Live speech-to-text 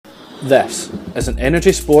This is an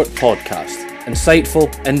Energy Sport podcast. Insightful,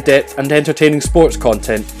 in-depth and entertaining sports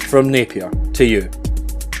content from Napier to you.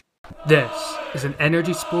 This is an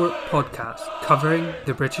Energy Sport podcast covering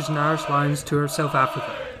the British and Irish Lions Tour of South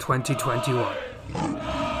Africa 2021.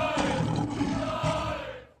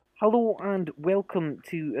 Hello and welcome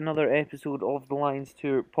to another episode of the Lions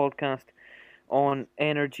Tour podcast on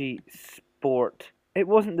Energy Sport. It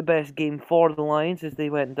wasn't the best game for the Lions as they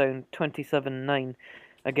went down 27-9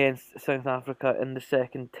 against South Africa in the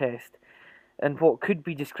second test in what could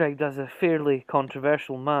be described as a fairly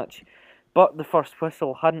controversial match, but the first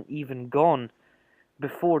whistle hadn't even gone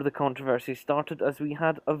before the controversy started, as we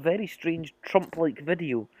had a very strange Trump-like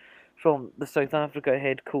video from the South Africa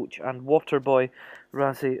head coach and water boy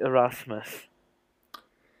Rassie Erasmus.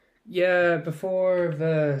 Yeah, before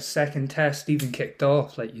the second test even kicked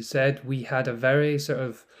off, like you said, we had a very sort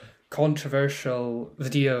of controversial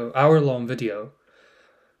video, hour-long video,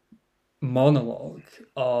 monologue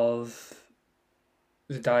of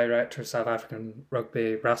the director of South African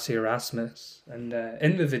rugby, Rassie Erasmus. And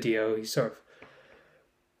in the video, he sort of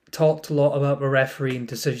talked a lot about the refereeing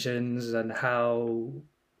decisions and how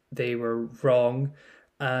they were wrong.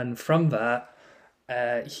 And from that,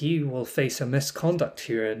 he will face a misconduct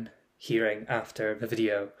hearing after the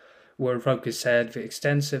video, where Rugby said the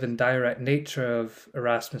extensive and direct nature of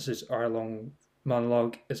Erasmus's hour-long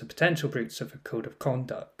monologue is a potential breach of a code of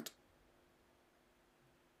conduct.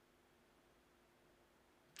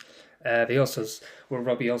 Robbie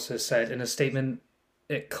also said in a statement,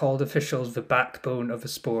 it called officials the backbone of the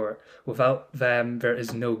sport. Without them, there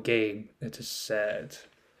is no game, it is said.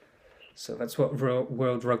 So that's what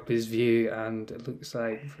World Rugby's view, and it looks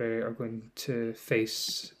like they are going to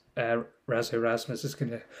face Rassie Erasmus is going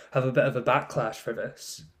to have a bit of a backlash for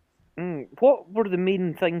this. What were the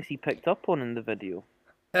main things he picked up on in the video?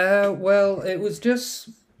 Well, it was just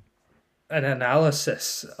an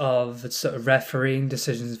analysis of the sort of refereeing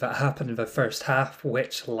decisions that happened in the first half,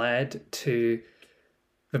 which led to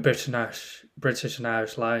the British and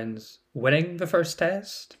Irish Lions winning the first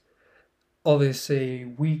test. Obviously,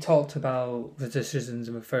 we talked about the decisions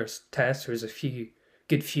in the first test. There was a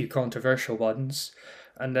good few controversial ones,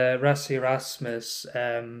 and Rassie Erasmus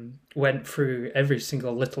went through every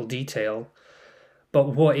single little detail,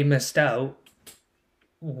 but what he missed out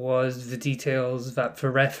was the details that the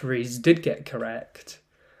referees did get correct,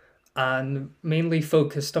 and mainly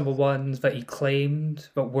focused on the ones that he claimed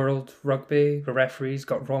that World Rugby, the referees,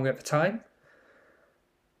 got wrong at the time.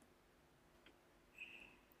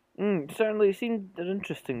 Certainly, it seemed an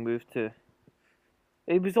interesting move too.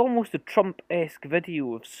 It was almost a Trump-esque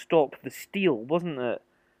video of Stop the Steal, wasn't it?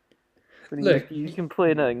 When he was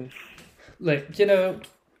complaining. Look,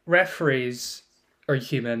 referees are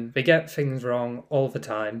human. They get things wrong all the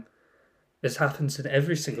time. This happens in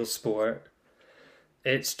every single sport.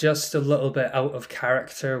 It's just a little bit out of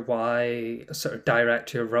character why a sort of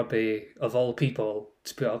director of rugby, of all people,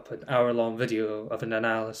 to put up an hour-long video of an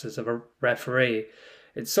analysis of a referee.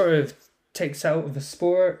 It sort of takes out of the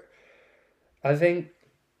sport. I think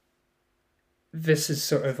this is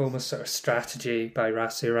sort of almost sort of strategy by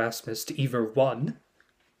Rassie Erasmus to either one,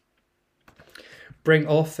 bring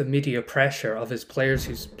off the media pressure of his players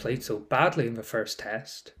who's played so badly in the first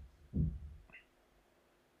test,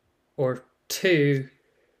 or two,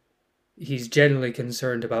 he's generally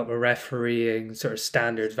concerned about the refereeing sort of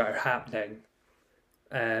standards that are happening.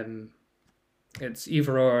 It's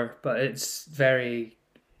either or, but it's very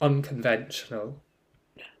unconventional.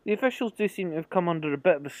 The officials do seem to have come under a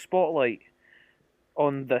bit of a spotlight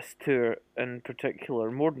on this tour in particular,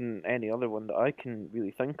 more than any other one that I can really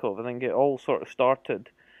think of. I think it all sort of started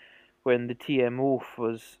when the TMO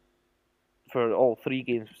was, for all three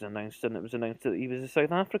games, was announced, and it was announced that he was a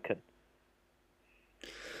South African.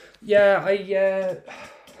 Yeah,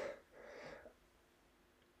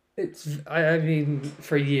 I mean,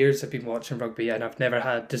 for years I've been watching rugby and I've never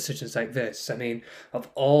had decisions like this. I mean, of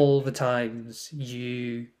all the times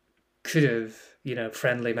you could have,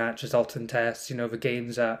 friendly matches, Alton tests, the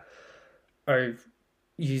games that are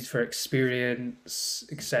used for experience,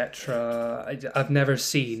 etc. I've never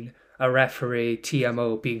seen a referee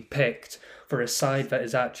TMO being picked for a side that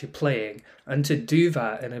is actually playing. And to do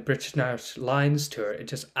that in a British and Irish Lions tour, it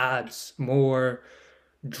just adds more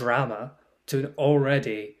drama to an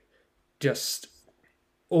already just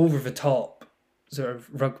over the top sort of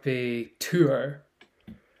rugby tour.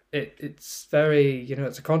 It's very,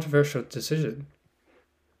 it's a controversial decision.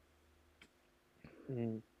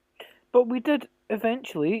 But we did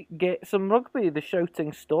eventually get some rugby. The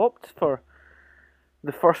shouting stopped for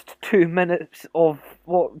the first 2 minutes of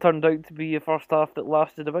what turned out to be a first half that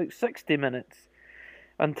lasted about 60 minutes.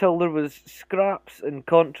 until there was scraps and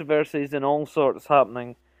controversies and all sorts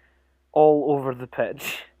happening all over the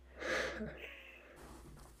pitch.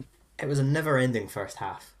 It was a never-ending first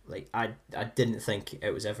half. Like I didn't think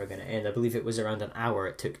it was ever going to end. I believe it was around an hour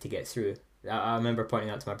it took to get through. I remember pointing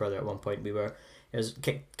out to my brother at one point it was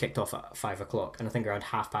kicked off at 5 o'clock, and I think around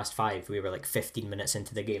 5:30 we were like 15 minutes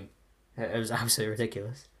into the game. It was absolutely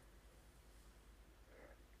ridiculous.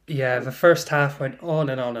 Yeah, the first half went on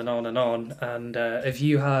and on and on and on, and if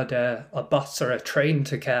you had a bus or a train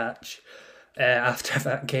to catch after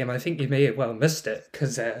that game, I think you may have well missed it,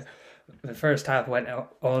 because the first half went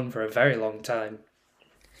on for a very long time.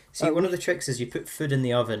 See, one of the tricks is you put food in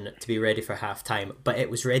the oven to be ready for half time, but it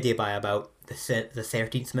was ready by about the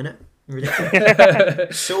 13th minute.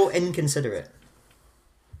 Ridiculous. So inconsiderate.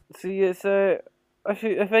 See, it's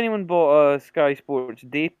if anyone bought a Sky Sports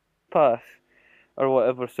Day Pass or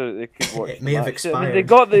whatever, so that they could watch. It may have expired. I mean,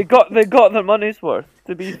 they got their money's worth.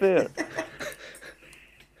 To be fair.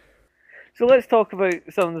 So let's talk about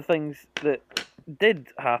some of the things that did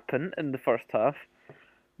happen in the first half.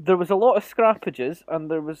 There was a lot of scrappages and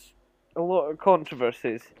there was a lot of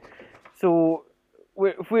controversies. So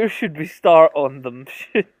where should we start on them?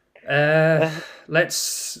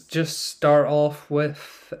 Let's just start off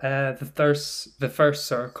with the first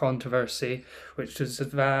sort of controversy, which was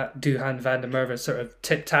that Duhan van der Merwe sort of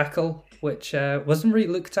tip tackle, which wasn't really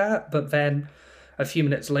looked at, but then a few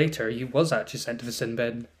minutes later he was actually sent to the sin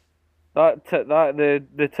bin.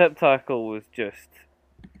 The tip tackle was just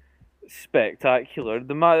spectacular.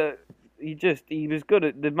 The man, he was good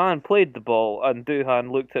at. The man played the ball, and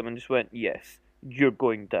Duhan looked at him and just went, "Yes, you're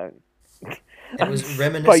going down." It was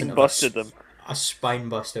reminiscent busted of him. A spine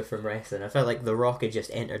buster from wrestling. I felt like The Rock had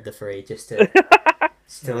just entered the fray just to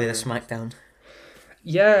lay the smackdown.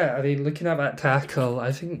 Yeah, I mean, looking at that tackle,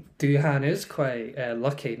 I think Duhan is quite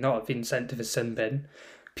lucky not have been sent to the sin bin.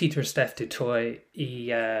 Peter Steph Dutoy,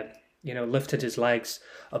 he lifted his legs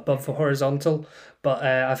above the horizontal, but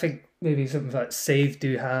I think maybe something that saved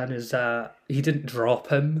Duhan is that he didn't drop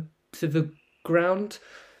him to the ground.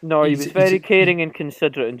 No, he was very caring and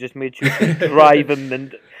considerate and just made sure to drive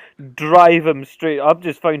him straight. I've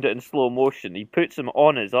just found it in slow motion. He puts him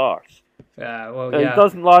on his arse. Yeah. He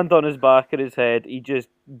doesn't land on his back or his head. He just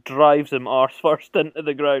drives him arse first into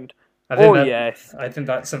the ground. Yes. I think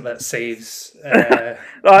that's something that saves.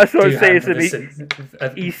 That's what saves him.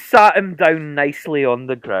 He sat him down nicely on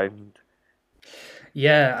the ground.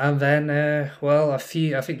 Yeah, and then, I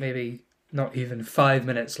think maybe not even 5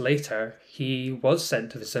 minutes later, he was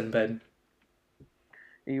sent to the sin bin.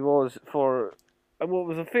 He was for what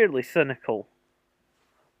was a fairly cynical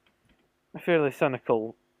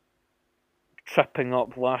tripping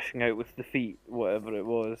up, lashing out with the feet, whatever it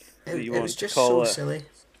was. It was just so silly.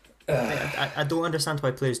 I don't understand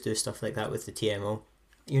why players do stuff like that with the TMO.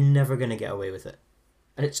 You're never going to get away with it.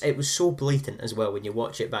 And it was so blatant as well when you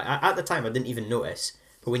watch it back. At the time, I didn't even notice.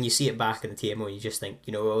 But when you see it back in the TMO, you just think,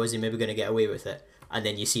 is he maybe going to get away with it? And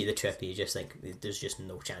then you see the trip, and you just think, there's just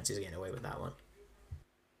no chance he's getting away with that one.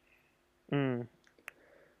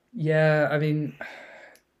 Yeah, I mean,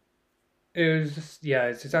 it was just,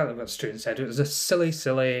 it's exactly what Struan said. It was a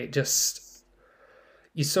silly, just,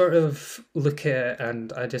 you sort of look at it,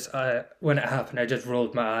 and when it happened, I just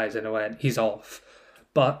rolled my eyes and I went, he's off.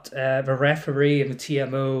 But the referee and the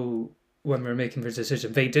TMO, when we were making their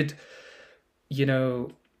decision, they did,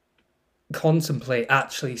 contemplate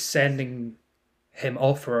actually sending him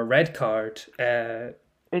off for a red card.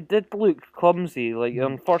 It did look clumsy. Like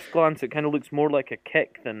on first glance, it kind of looks more like a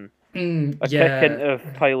kick than a kick into a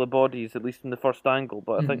pile of bodies, at least in the first angle.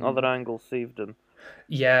 But I think other angles saved him.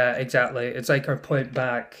 Yeah, exactly. It's like our point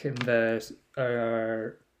back in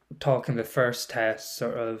our talk in the first test,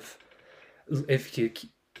 sort of, if you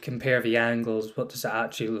compare the angles, what does it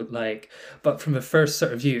actually look like? But from the first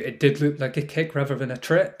sort of view, it did look like a kick rather than a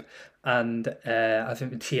trip. And I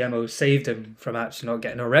think the TMO saved him from actually not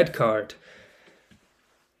getting a red card.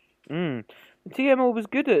 The TMO was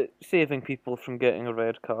good at saving people from getting a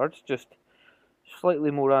red card, just slightly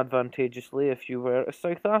more advantageously if you were a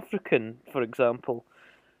South African, for example.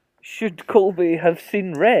 Should Colby have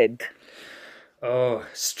seen red? Oh,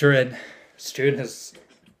 Struan has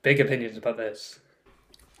big opinions about this.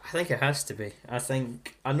 I think it has to be. I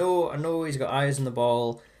know he's got eyes on the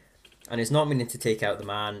ball, and he's not meaning to take out the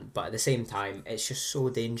man, but at the same time, it's just so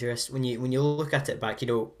dangerous when you look at it back.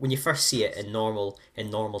 When you first see it in normal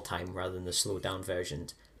time rather than the slowed down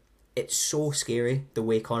versions, it's so scary the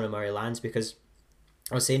way Conor Murray lands. Because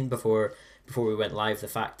I was saying before we went live, the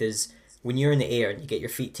fact is when you're in the air and you get your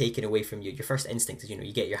feet taken away from you, your first instinct is,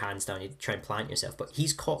 you get your hands down, you try and plant yourself. But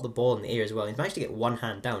he's caught the ball in the air as well. He's managed to get one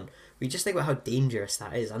hand down. We just think about how dangerous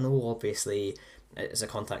that is. I know, obviously, it's a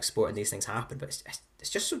contact sport and these things happen, but it's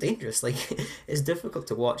just so dangerous. Like, it's difficult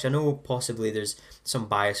to watch. I know possibly there's some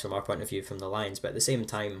bias from our point of view from the Lions, but at the same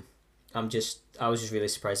time, I was just really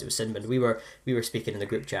surprised it was Sinbin. We were speaking in the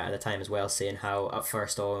group chat at the time as well, saying how at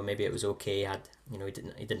first, maybe it was okay.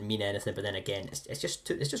 He didn't mean anything, but then again, it's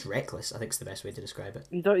just reckless. I think is the best way to describe it.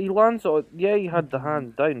 He lands on. Yeah, he had the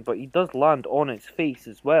hand down, but he does land on its face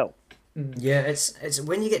as well. Yeah, it's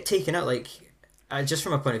when you get taken out, like, just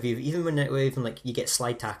from a point of view, even when like you get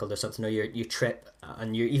slide tackled or something, or you trip,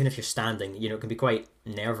 and even if you're standing, it can be quite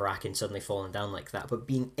nerve-wracking suddenly falling down like that. But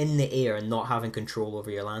being in the air and not having control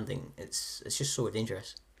over your landing, it's just so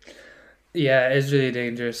dangerous. Yeah, it is really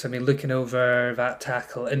dangerous. I mean, looking over that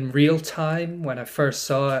tackle in real time, when I first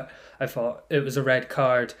saw it, I thought it was a red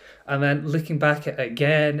card. And then looking back at it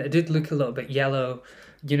again, it did look a little bit yellow.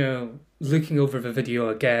 Looking over the video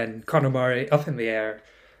again, Conor Murray up in the air.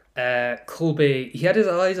 Colby, he had his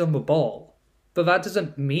eyes on the ball, but that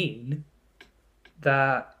doesn't mean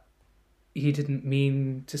that he didn't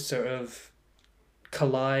mean to sort of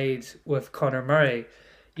collide with Conor Murray.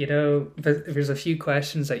 There's a few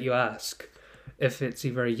questions that you ask if it's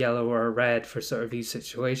either a yellow or a red for sort of these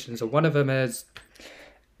situations, and one of them is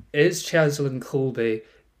Cheslin Colby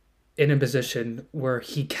in a position where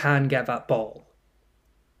he can get that ball?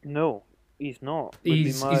 No. He's not.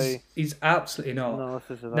 He's absolutely not. No, this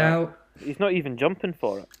is that. Now, he's not even jumping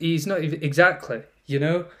for it. He's not even... Exactly.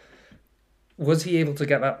 Was he able to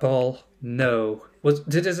get that ball? No.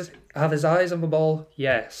 Did he have his eyes on the ball?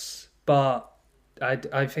 Yes. But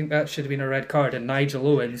I think that should have been a red card, and Nigel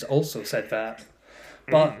Owens also said that.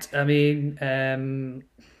 But, I mean,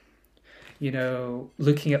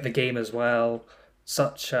 looking at the game as well,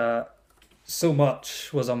 so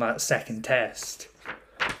much was on that second test.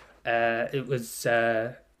 It was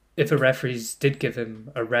if the referees did give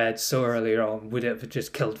him a red so earlier on, would it have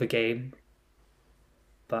just killed the game?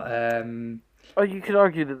 But you could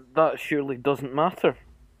argue that surely doesn't matter.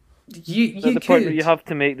 You At the point where you have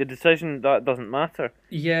to make the decision, that doesn't matter.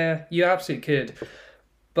 Yeah, you absolutely could.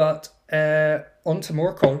 But on to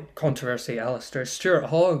more controversy, Alistair. Stuart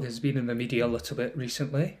Hogg has been in the media a little bit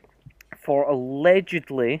recently for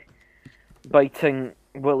allegedly biting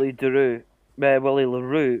Willie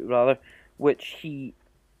LaRue, which he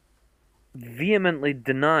vehemently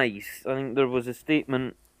denies. I think there was a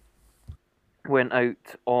statement went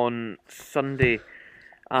out on Sunday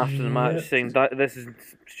after the match saying that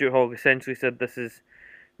Stuart Hogg essentially said, this is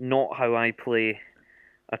not how I play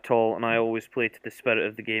at all, and I always play to the spirit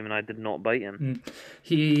of the game, and I did not bite him.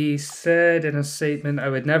 He said in a statement, I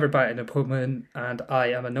would never bite an opponent, and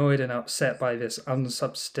I am annoyed and upset by this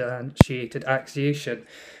unsubstantiated accusation.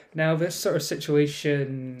 Now, this sort of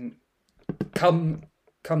situation comes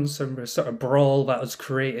from a sort of brawl that was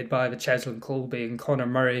created by the Cheslin Colby and Conor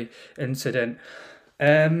Murray incident.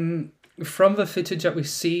 From the footage that we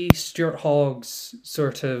see, Stuart Hogg's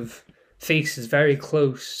sort of face is very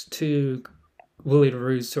close to Willie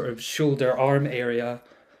LaRue's sort of shoulder arm area,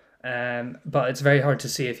 but it's very hard to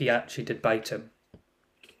see if he actually did bite him.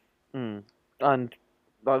 And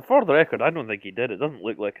for the record, I don't think he did. It doesn't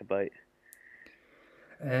look like a bite.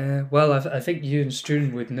 Well, I think you and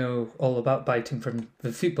Struan would know all about biting from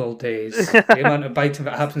the football days. The amount of biting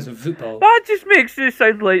that happens in football. That just makes it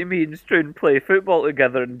sound like me and Struan play football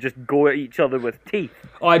together and just go at each other with teeth.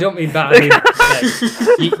 Oh, I don't mean that.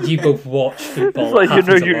 I mean, you both watch football. Like, you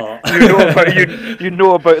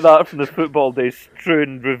know about that from the football days.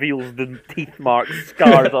 Struan reveals the teeth marks,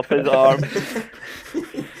 scars up his arm.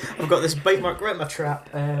 I've got this bite mark right in my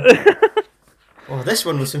trap. Well, this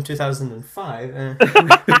one was from 2005.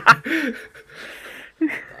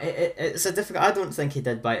 It's a difficult. I don't think he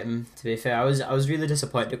did bite him. To be fair, I was really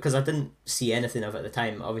disappointed because I didn't see anything of it at the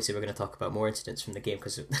time. Obviously, we're going to talk about more incidents from the game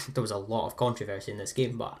because there was a lot of controversy in this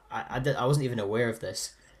game. But I wasn't even aware of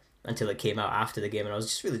this until it came out after the game, and I was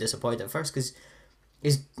just really disappointed at first because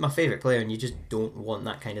he's my favourite player, and you just don't want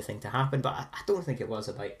that kind of thing to happen. But I don't think it was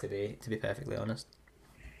a bite, to be perfectly honest.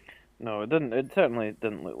 No, it didn't. It certainly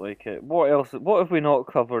didn't look like it. What else? What have we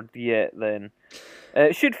not covered yet? Then,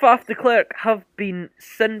 should Faf de Klerk have been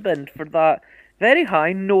sin-binned for that very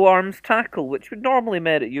high no arms tackle, which would normally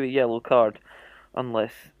merit you a yellow card,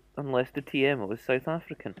 unless the TMO was South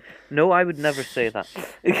African? No, I would never say that.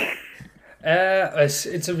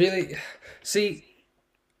 It's a really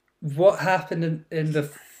what happened in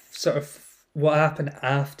the sort of. What happened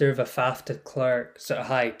after the Faf de Klerk sort of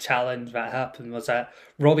high challenge that happened was that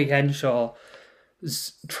Robbie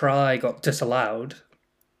Henshaw's try got disallowed,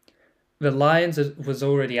 the Lions was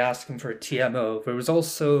already asking for a TMO. There was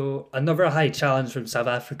also another high challenge from South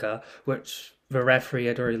Africa, which the referee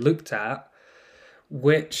had already looked at,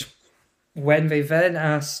 which when they then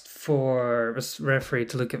asked for the referee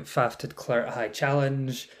to look at Faf de Klerk high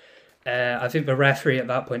challenge, I think the referee at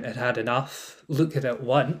that point had enough, looked at it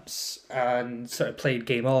once and sort of played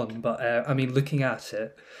game on. But looking at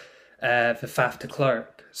it, the Faf de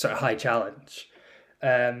Klerk sort of high challenge,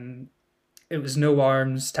 it was no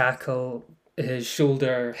arms tackle. His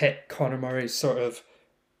shoulder hit Conor Murray's sort of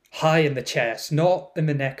high in the chest, not in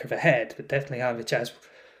the neck or the head, but definitely high in the chest,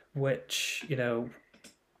 which,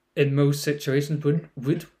 in most situations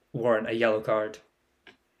would warrant a yellow card.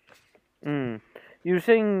 You were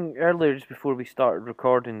saying earlier, just before we started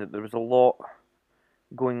recording, that there was a lot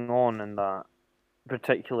going on in that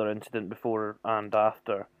particular incident before and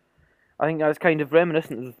after. I think that's kind of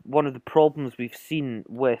reminiscent of one of the problems we've seen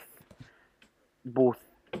with both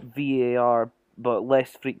VAR, but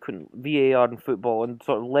less frequent VAR in football, and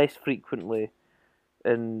sort of less frequently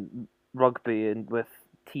in rugby and with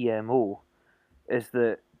TMO, is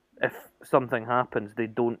that if something happens, they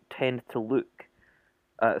don't tend to look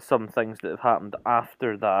at some things that have happened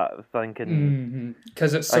after that. Thinking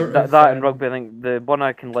because it's like sort of that in rugby. I think the one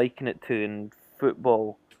I can liken it to in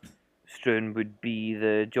football, Struan, would be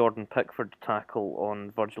the Jordan Pickford tackle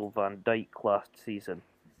on Virgil van Dijk last season.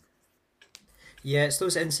 Yeah, it's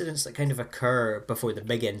those incidents that kind of occur before the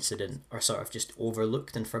big incident are sort of just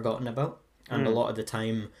overlooked and forgotten about. And a lot of the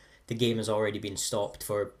time, the game has already been stopped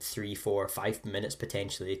for 3, 4, 5 minutes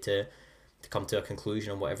potentially to come to a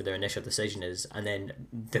conclusion on whatever their initial decision is. And then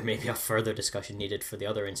there may be a further discussion needed for the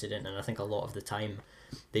other incident. And I think a lot of the time,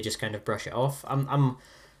 they just kind of brush it off.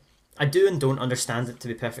 I do and don't understand it, to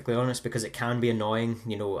be perfectly honest, because it can be annoying.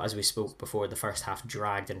 As we spoke before, the first half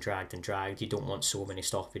dragged and dragged and dragged. You don't want so many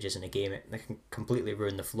stoppages in a game. It can completely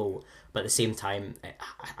ruin the flow. But at the same time,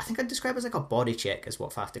 I think I'd describe it as like a body check is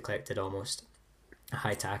what Faf de Klerk did almost. A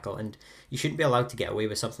high tackle. And you shouldn't be allowed to get away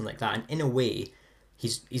with something like that. And in a way,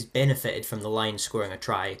 he's benefited from the Lions scoring a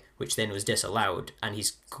try, which then was disallowed, and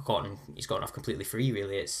he's gotten off completely free,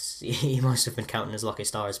 really. He must have been counting his lucky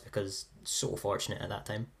stars, because so fortunate at that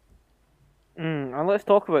time. And let's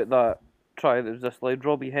talk about that try that was disallowed,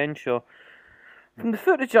 Robbie Henshaw. From the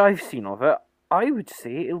footage I've seen of it, I would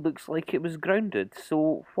say it looks like it was grounded.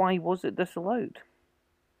 So why was it disallowed?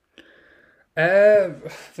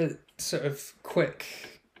 The sort of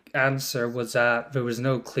quick answer was that there was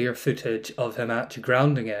no clear footage of him actually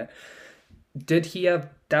grounding it. Did he have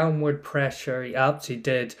downward pressure? He absolutely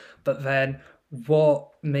did. But then what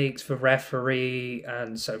makes the referee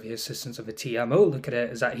and sort of the assistants of the TMO look at it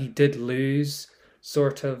is that he did lose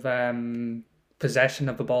sort of possession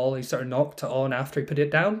of the ball. He sort of knocked it on after he put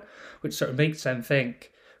it down, which sort of makes them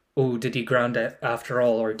think, oh, did he ground it after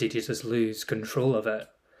all, or did he just lose control of it?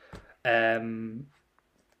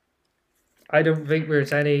 I don't think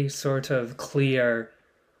there's any sort of clear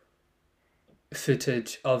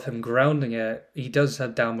footage of him grounding it. He does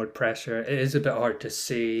have downward pressure. It is a bit hard to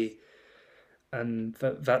see, and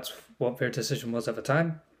that's what their decision was at the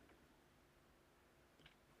time.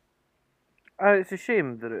 It's a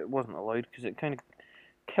shame that it wasn't allowed, because it kind of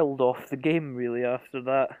killed off the game, really, after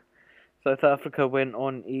that. South Africa went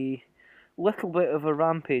on a little bit of a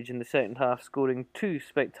rampage in the second half, scoring 2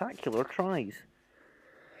 spectacular tries.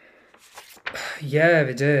 Yeah,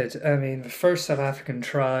 they did. I mean, the first South African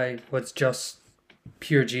try was just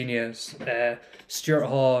pure genius. Stuart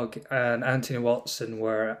Hogg and Anthony Watson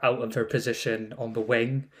were out of their position on the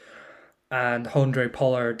wing, and Andre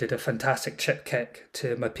Pollard did a fantastic chip kick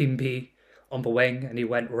to Mapimpi on the wing, and he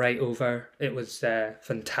went right over. It was a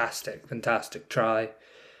fantastic try.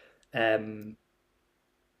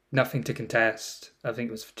 Nothing to contest. I think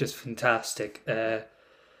it was just fantastic.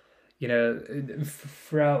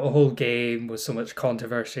 Throughout a whole game with so much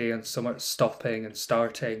controversy and so much stopping and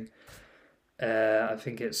starting, I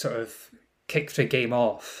think it sort of kicked the game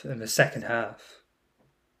off in the second half.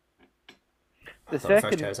 The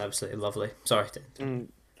first try was absolutely lovely. Sorry. I was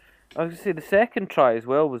going to say the second try as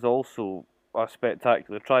well was also a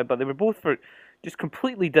spectacular try, but they were both for just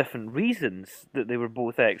completely different reasons that they were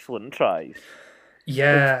both excellent tries.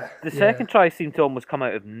 Yeah. The second try seemed to almost come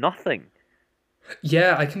out of nothing.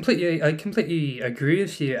 Yeah, I completely agree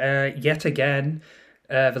with you. Yet again,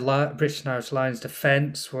 the British and Irish Lions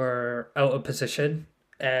defence were out of position.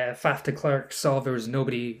 Faf de Klerk saw there was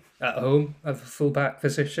nobody at home at the fullback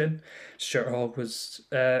position. Stuart Hogg was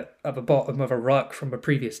at the bottom of a ruck from a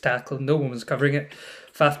previous tackle. No one was covering it.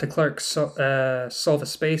 Faf de Klerk saw the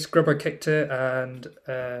space. Grubber kicked it, and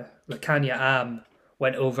Lukhanyo Am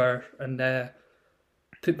went over and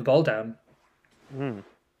put the ball down.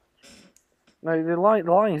 Now, the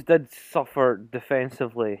Lions did suffer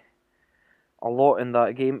defensively a lot in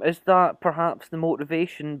that game. Is that perhaps the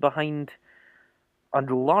motivation behind a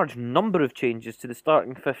large number of changes to the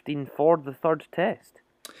starting 15 for the third test?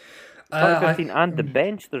 Starting 15 and the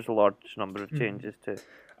bench, there's a large number of changes too.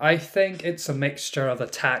 I think it's a mixture of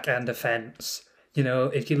attack and defence. You know,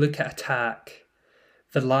 if you look at attack,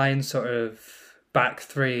 the Lions sort of back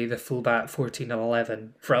three, the fullback 14 and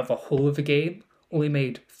 11, throughout the whole of the game, only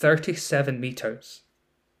made 37 metres.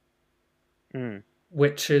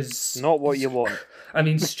 Which is... not what you want. I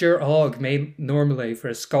mean, Stuart Hogg may normally, for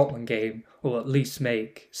a Scotland game, will at least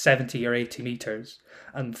make 70 or 80 metres.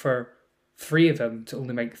 And for three of them to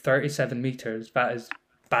only make 37 metres, that is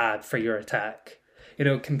bad for your attack. You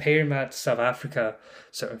know, comparing that to South Africa,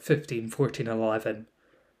 sort of 15, 14, 11,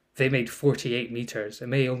 they made 48 metres. It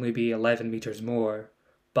may only be 11 metres more,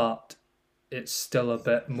 but it's still a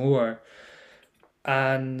bit more.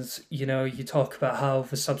 And, you know, you talk about how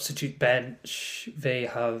the substitute bench, they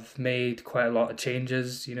have made quite a lot of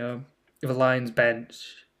changes. You know, the Lions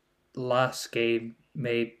bench last game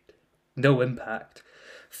made no impact.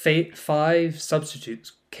 5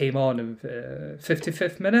 substitutes came on in the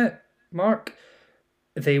 55th minute mark.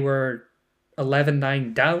 They were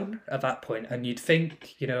 11-9 down at that point, and you'd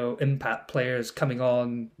think, you know, impact players coming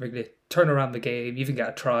on, we're going to turn around the game, even get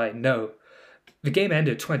a try. No. The game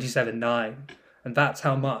ended 27-9. And that's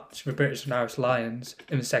how much the British and Irish Lions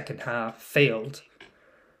in the second half failed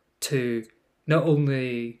to not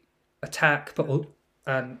only attack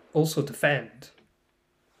and also defend.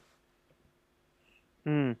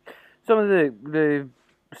 Some of the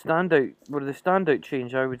standout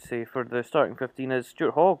change, I would say, for the starting 15 is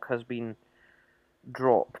Stuart Hogg has been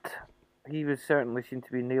dropped. He was certainly seemed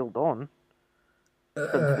to be nailed on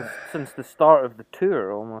since the start of the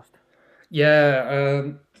tour, almost.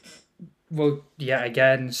 Yeah. Well, yeah,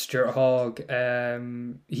 again, Stuart Hogg,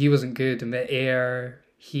 he wasn't good in the air.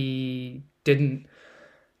 He didn't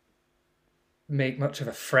make much of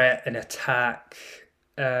a threat in attack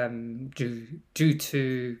due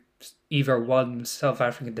to either one, South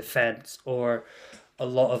African defence, or a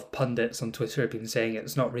lot of pundits on Twitter have been saying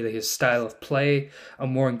it's not really his style of play.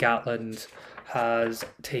 And Warren Gatland has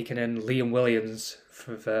taken in Liam Williams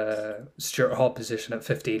for the Stuart Hogg position at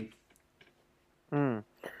 15.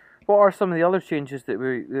 What are some of the other changes that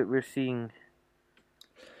we're seeing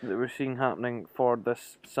happening for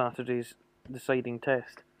this Saturday's deciding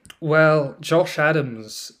test? Well, Josh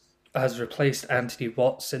Adams has replaced Anthony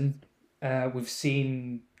Watson. We've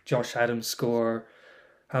seen Josh Adams score,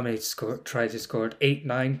 how many tries he scored? 8,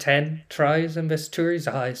 9, 10 tries in this tour. He's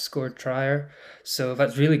the highest scored trier. So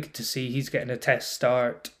that's really good to see. He's getting a test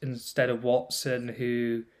start instead of Watson,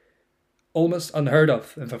 who almost unheard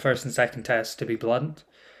of in the first and second test, to be blunt.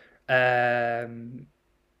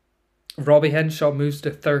 Robbie Henshaw moves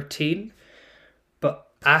to 13, but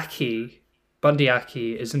Bundy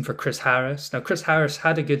Aki is in for Chris Harris. Now, Chris Harris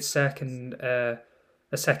had a good second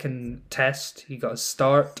test. He got a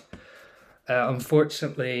start.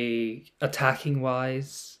 Unfortunately, attacking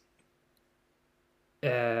wise,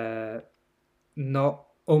 not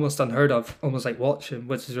almost unheard of, almost like watching,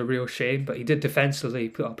 which is a real shame, but he did defensively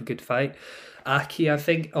put up a good fight. Aki, I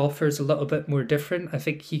think, offers a little bit more different. I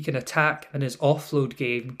think he can attack, and his offload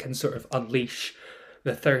game can sort of unleash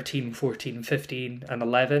the 13, 14, 15 and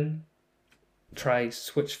 11. Try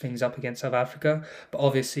switch things up against South Africa. But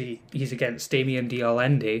obviously he's against Damien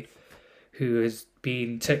Dialende, who has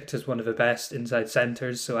been ticked as one of the best inside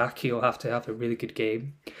centres, so Aki will have to have a really good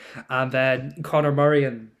game. And then Conor Murray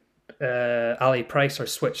and Ali Price are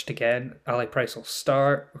switched again. Ali Price will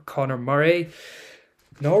start. Conor Murray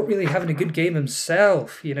not really having a good game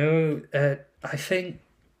himself, you know. I think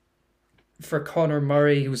for Conor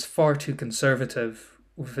Murray, he was far too conservative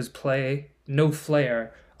with his play. No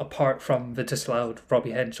flair apart from the disallowed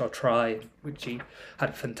Robbie Henshaw try, which he had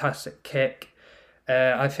a fantastic kick.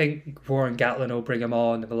 I think Warren Gatland will bring him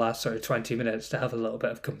on in the last sort of 20 minutes to have a little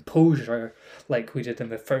bit of composure like we did in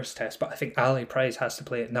the first test. But I think Ali Price has to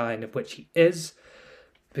play at 9, of which he is,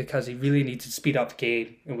 because he really needs to speed up the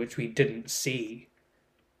game, in which we didn't see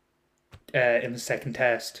in the second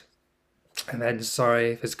test. And then,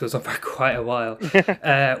 sorry, this goes on for quite a while.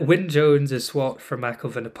 Wyn Jones is swapped for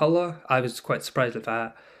Mako Vunipola. I was quite surprised at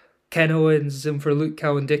that. Ken Owens is in for Luke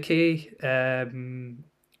Cowan-Dickie.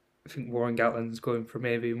 I think Warren Gatland's going for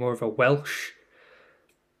maybe more of a Welsh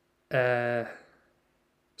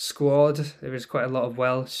squad. There was quite a lot of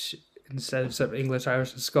Welsh instead of sort of English,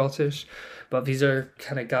 Irish, and Scottish. But these are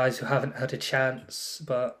kind of guys who haven't had a chance.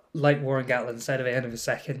 But like Warren Gatland said at the end of the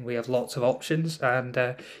second, we have lots of options,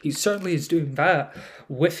 and he certainly is doing that.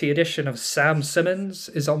 With the addition of Sam Simmons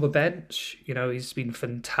is on the bench. You know, he's been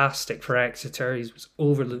fantastic for Exeter. He was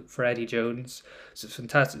overlooked for Eddie Jones. So it's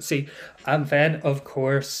fantastic to see. And then, of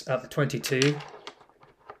course, at the 22,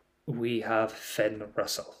 we have Finn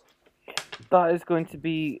Russell. That is going to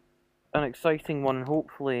be an exciting one,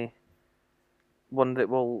 hopefully one that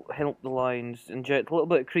will help the Lions inject a little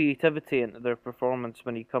bit of creativity into their performance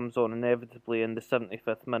when he comes on inevitably in the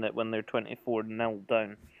 75th minute when they're 24-0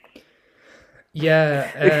 down.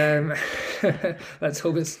 Yeah, let's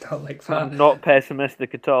hope it's not like that. I'm not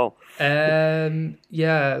pessimistic at all.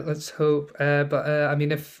 Yeah, let's hope. I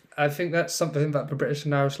mean, I think that's something that the British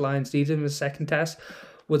and Irish Lions needed in the second test,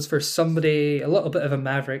 was for somebody, a little bit of a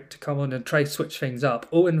maverick, to come on and try to switch things up.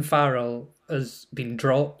 Owen Farrell has been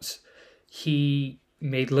dropped. He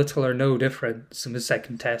made little or no difference in the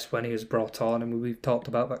second test when he was brought on, and we've talked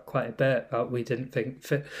about that quite a bit. We didn't think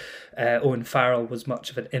Owen Farrell was much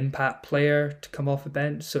of an impact player to come off the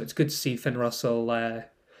bench, so it's good to see Finn Russell.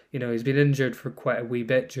 He's been injured for quite a wee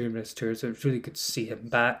bit during this tour, so it's really good to see him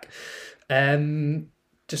back.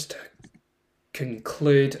 Just to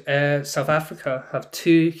conclude, South Africa have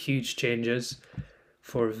two huge changes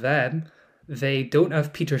for them. They don't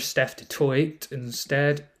have Pieter Steph de Toit.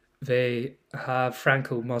 Instead, they have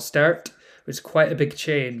Franco Mostert, which is quite a big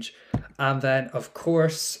change. And then, of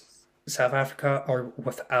course, South Africa are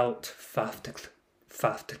without Faf de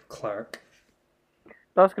Klerk.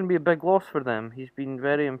 That's going to be a big loss for them. He's been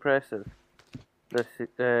very impressive this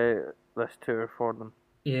tour for them.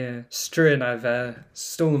 Yeah, Struan, I've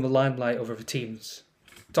stolen the limelight over the teams.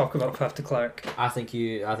 Talk about Faf de Klerk. I think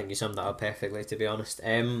you summed that up perfectly, to be honest.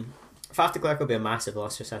 Faf de Klerk will be a massive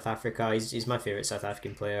loss for South Africa. He's my favourite South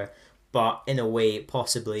African player, but in a way,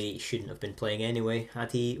 possibly shouldn't have been playing anyway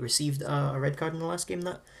had he received a red card in the last game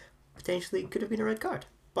that potentially could have been a red card.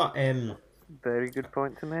 But very good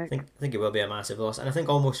point to make. I think it will be a massive loss, and I think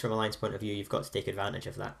almost from a Lions point of view, you've got to take advantage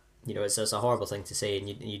of that. You know, it's a horrible thing to say, and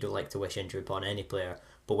you don't like to wish injury upon any player,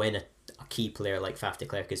 but when a key player like Faf de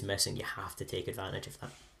Klerk is missing, you have to take advantage of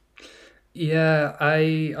that. Yeah,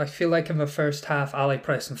 I feel like in the first half, Ali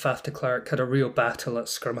Price and Faf de Klerk had a real battle at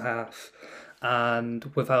scrum half. And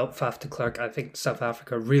without Faf de Klerk, I think South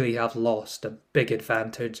Africa really have lost a big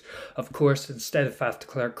advantage. Of course, instead of Faf de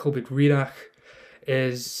Klerk, Kobus Reinach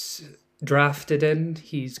is drafted in.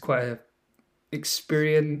 He's quite an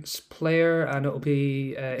experienced player, and it'll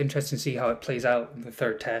be interesting to see how it plays out in the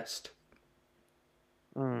third test.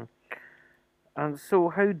 And so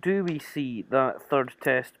how do we see that third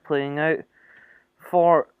test playing out?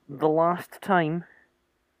 For the last time,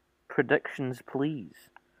 predictions please.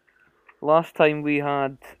 Last time we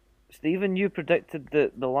had, Stephen, you predicted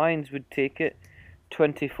that the Lions would take it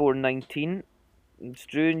 24-19. And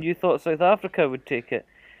Struan, you thought South Africa would take it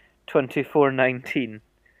 24-19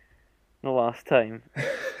 the last time.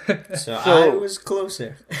 So I was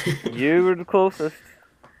closer. You were the closest.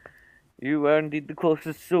 You were indeed the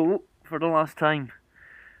closest. So, for the last time,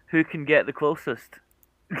 who can get the closest?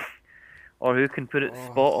 Or who can put it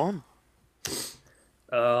spot on?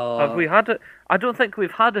 Have we had it? I don't think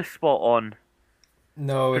we've had a spot on.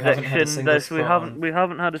 No, we haven't had a single spot on. We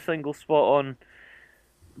haven't had a single spot on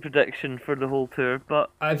prediction for the whole tour.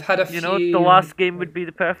 But I've had a few. The last game would be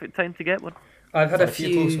the perfect time to get one. I've had a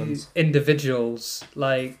few individuals,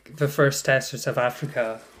 like the first test for South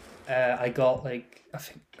Africa. I got I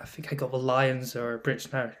think I got the Lions or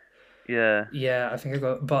British now. Yeah. Yeah, I think I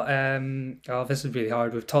got. But this is really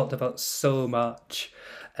hard. We've talked about so much.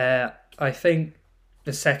 I think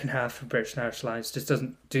the second half of British and Irish Lions just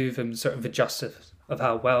doesn't do them sort of the justice of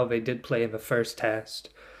how well they did play in the first test.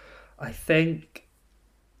 I think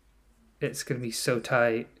it's going to be so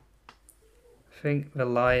tight. I think the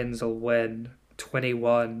Lions will win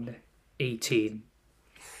 21-18.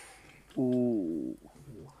 Ooh.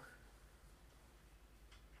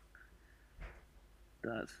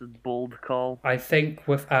 That's a bold call. I think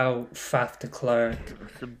without Faf de Klerk,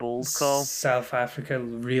 it's a bold call. South Africa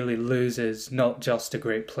really loses not just a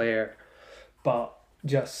great player, but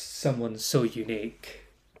just someone so unique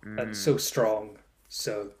and so strong.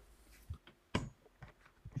 So I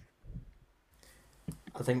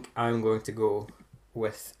think I'm going to go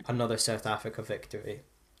with another South Africa victory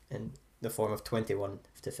in the form of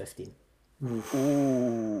 21-15.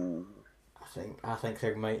 Ooh. I think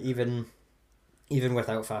they might even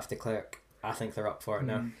without Faf de Klerk, I think they're up for it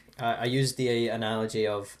now. I used the analogy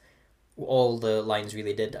of all the Lions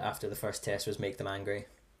really did after the first test was make them angry,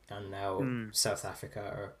 and now South Africa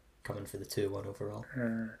are coming for the 2-1 overall.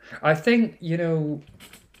 I think, the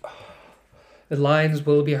Lions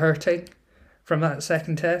will be hurting from that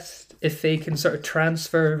second test. If they can sort of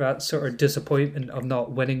transfer that sort of disappointment of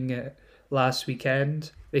not winning it last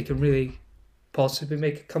weekend, they can really possibly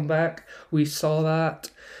make a comeback. We saw that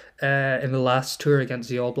in the last tour against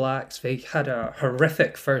the All Blacks. They had a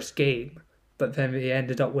horrific first game, but then they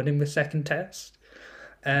ended up winning the second test.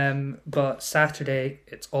 But Saturday,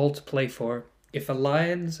 it's all to play for. If the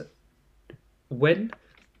Lions win,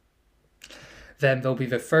 then they'll be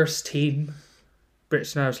the first team,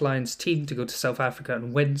 British and Irish Lions team, to go to South Africa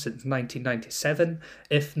and win since 1997.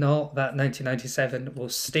 If not, that 1997 will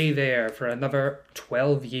stay there for another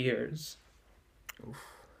 12 years.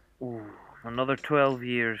 Ooh, another 12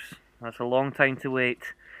 years. That's a long time to wait.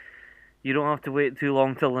 You don't have to wait too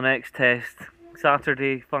long till the next test.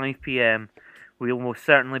 Saturday, 5 p.m. We'll most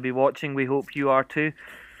certainly be watching. We hope you are too.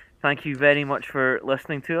 Thank you very much for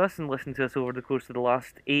listening to us and listening to us over the course of the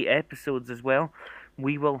last 8 episodes as well.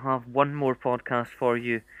 We will have one more podcast for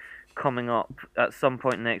you coming up at some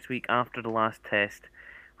point next week after the last test,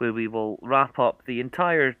 where we will wrap up the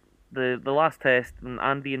entire the last test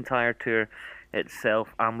and the entire tour itself,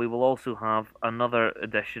 and we will also have another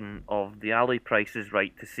edition of the Ali Price is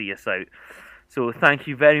Right to see us out. So thank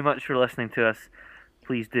you very much for listening to us.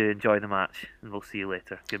 Please do enjoy the match, and we'll see you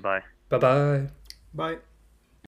later. Goodbye. Bye-bye. Bye.